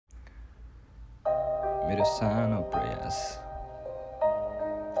मेरो सानो प्रयास।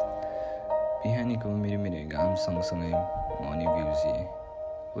 बिहानीको मिरमिरे घाम सँगसँगै म अनि बिउजिएँ।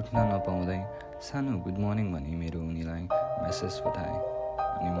 उठ्न नपाउँदै सानो गुड मर्निङ भनी मेरो उनीलाई मेसेज पठाएँ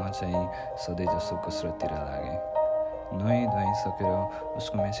अनि म चाहिँ सधैँ जसो कसरततिर लागेँ। नुहाइ धुवाइसकेर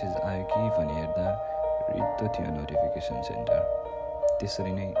उसको मेसेज आयो कि भनी हेर्दा रित्तो थियो नोटिफिकेसन सेन्टर।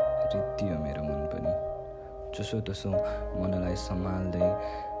 त्यसरी नै रित्तियो मेरो मन पनि। जसोतसो मनलाई सम्हाल्दै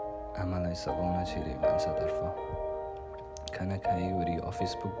आमालाई सघाउन छिरे भान्सातर्फ। खाना खाइवरी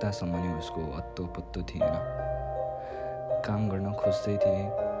अफिस पुग्दासम्म नि उसको अत्तो पत्तो थिएन। काम गर्न खोज्दै थिएँ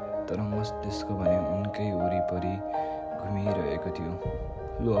तर मस्तिष्क भने उनकै वरिपरि घुमिरहेको थियो।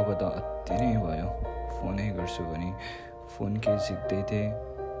 लु अब त अति नै भयो, फोनै गर्छु भनी फोनकै झिक्दै थिएँ।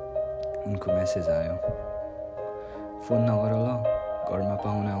 उनको मेसेज आयो, फोन नगर ल, घरमा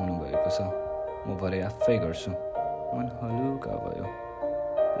पाहुना आउनुभएको छ, म भरे आफै गर्छु। मन हलुका भयो।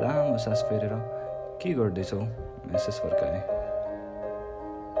 लामो सास फेरेर के गर्दैछौ मेसेज फर्काएँ।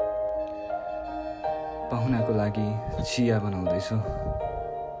 पाहुनाको लागि चिया बनाउँदैछु।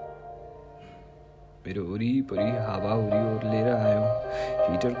 मेरो वरिपरि हावाहुरी ओर्लेर आयो।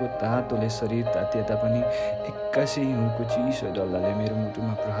 हिटरको तातोले शरीर तातिए तापनि एक्कासी हिउँको चिसो डल्लाले मेरो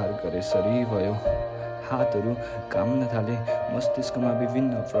मुटुमा प्रहार गरे सरी भयो। हातहरू काम्न थाले। मस्तिष्कमा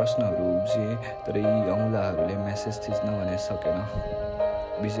विभिन्न प्रश्नहरू उब्जिए तर यी औँलाहरूले मेसेज थिच्न भने सकेन।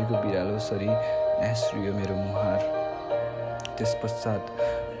 बिजेको बिरालो सरी नेस्रियो मेरो मुहार। त्यस पश्चात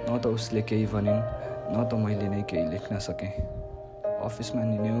न त उसले केही भनिन् न त मैले नै केही लेख्न सकेँ। अफिसमा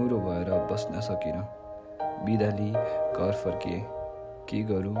निन्यौरो भएर बस्न सकिनँ। बिदा लिई घर फर्किएँ। के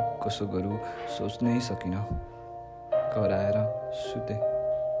गरौँ कसो गरौँ सोच्नै सकिनँ। घर आएर सुतेँ।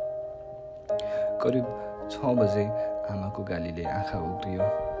 करिब 6 बजे आमाको गालीले आँखा उग्रियो।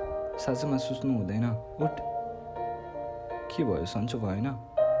 साँझमा सुत्नु हुँदैन, उठ। के भयो, सन्चो भएन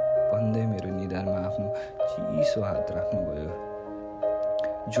भन्दै मेरो निधारमा आफ्नो चिसो हात राख्नुभयो।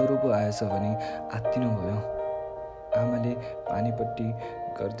 ज्वरो पो आएछ भने आत्तिनु भयो। आमाले पानीपट्टि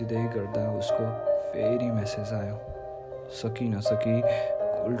गरिदिँदै गर्दा उसको फेरि मेसेज आयो। सकि नसकी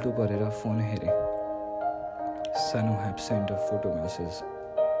उल्टो परेर फोन हेरेँ। सानो एब्सेन्ट फोटो मेसेज।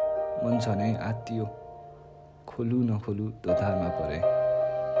 मन झनै आत्तियो। खोलु नखोलु दोधारमा परे।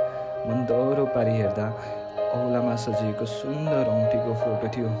 मन दह्रो पारी हेर्दा औलामा सजिएको सुन्दर औँठीको फोटो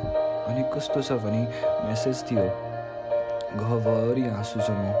थियो अनि कस्तो छ भनी मेसेज थियो। घभरि आँसु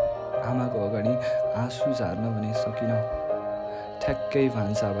जम्यो। आमाको अगाडि आँसु झार्न भने सकिनँ। ठ्याक्कै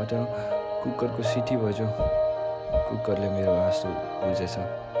भान्साबाट कुकरको सिटी बज्यो। कुकरले मेरो आँसु बुझेछ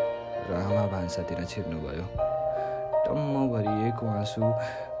र आमा भान्सातिर छिर्नुभयो। टम्म भरिएको आँसु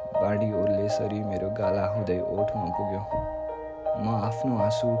बाढी ओर्लेसरी मेरो गाला हुँदै ओठमा पुग्यो। म आफ्नो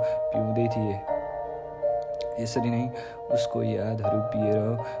आँसु पिउँदै थिएँ। यसरी नै उसको यादहरू पिएर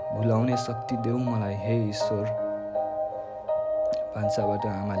भुलाउने शक्ति देऊ मलाई हे ईश्वर। भान्साबाट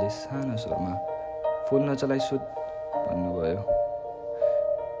आमाले सानो स्वरमा फोन नचलाई सुत भन्नुभयो।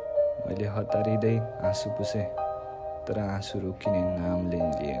 मैले हतारिँदै आँसु पुछेँ तर आँसु रोकिने नामले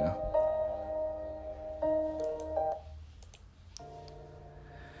लिएन।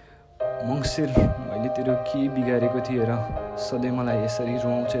 मङ्सिर, मैले तेरो के बिगारेको थिएँ र सधैँ मलाई यसरी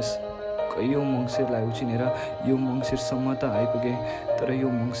रुवाउँछेस्। कैयौँ मङ्सिरलाई उछिनेर यो मङ्सिरसम्म त आइपुगेँ तर यो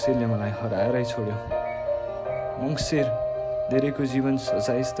मङ्सिरले मलाई हराएरै छोड्यो। मङ्सिर, धेरैको जीवन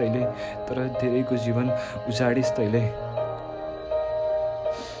सजाइस् तैले तर धेरैको जीवन उजाडिस् तैले।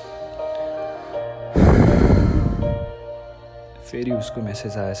 फेरि उसको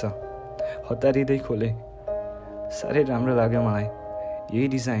मेसेज आएछ। हतारिँदै खोले। साह्रै राम्रो लाग्यो मलाई। यही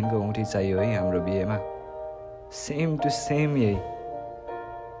डिजाइनको औँठी चाहियो है हाम्रो बिहेमा। सेम टु सेम यही।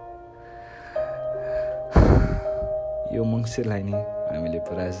 यो मङ्सिरलाई नि हामीले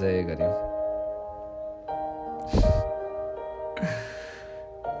पराजय गर्यौँ।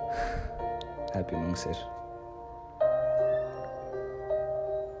 ह्यापी मङ्सिर।